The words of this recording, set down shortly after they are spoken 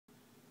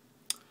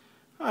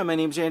Hi, my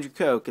name is Andrew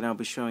Koch, and I'll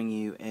be showing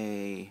you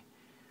a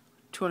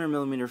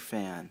 200mm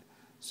fan.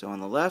 So on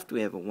the left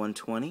we have a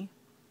 120,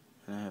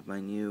 and I have my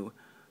new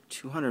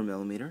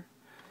 200mm.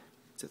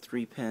 It's a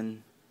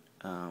 3-pin,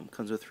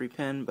 comes with a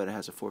 3-pin, but it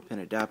has a 4-pin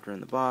adapter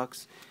in the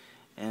box,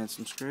 and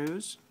some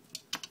screws.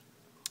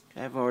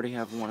 Okay, I've already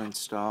have one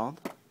installed.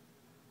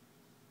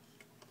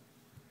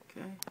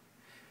 Okay,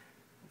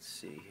 let's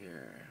see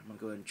here. I'm going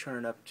to go ahead and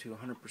turn it up to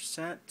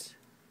 100%.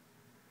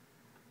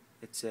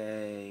 It's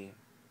a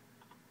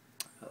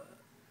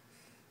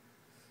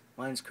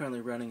mine's currently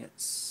running at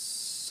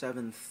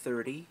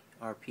 730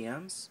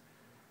 RPMs.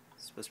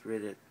 It's supposed to be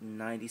rated at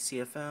 90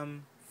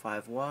 CFM,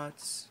 5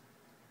 watts.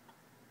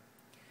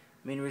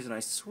 The main reason I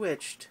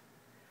switched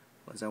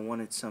was I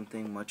wanted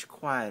something much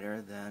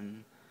quieter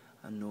than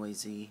a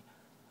noisy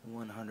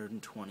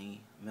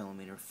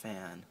 120mm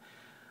fan.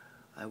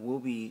 I will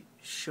be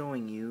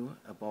showing you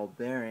a ball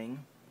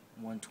bearing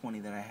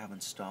 120 that I have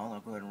installed. I'll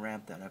go ahead and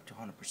ramp that up to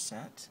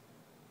 100%.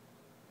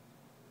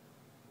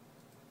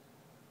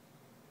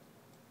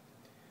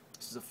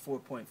 This is a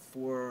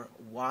 4.4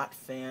 watt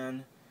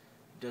fan.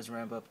 It does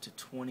ramp up to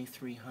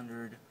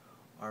 2300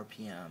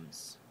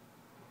 RPMs.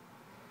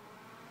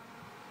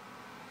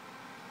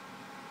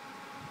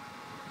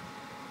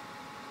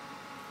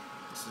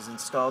 This is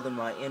installed in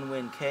my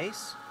in-wind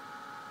case.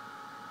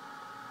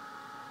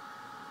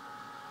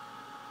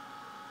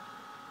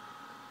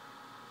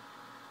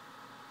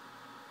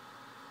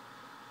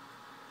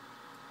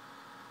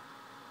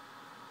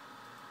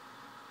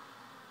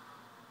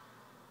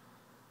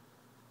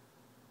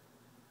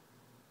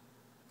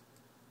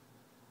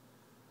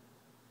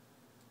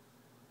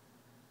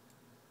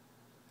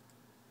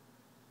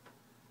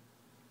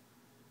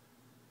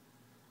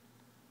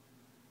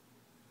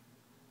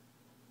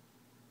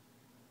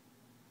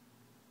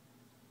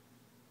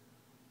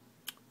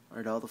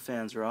 Alright, all the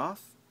fans are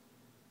off.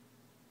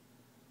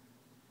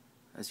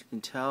 As you can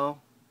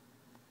tell,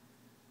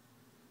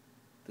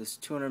 this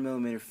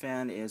 200mm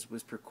fan is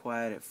whisper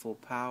quiet at full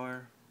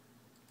power.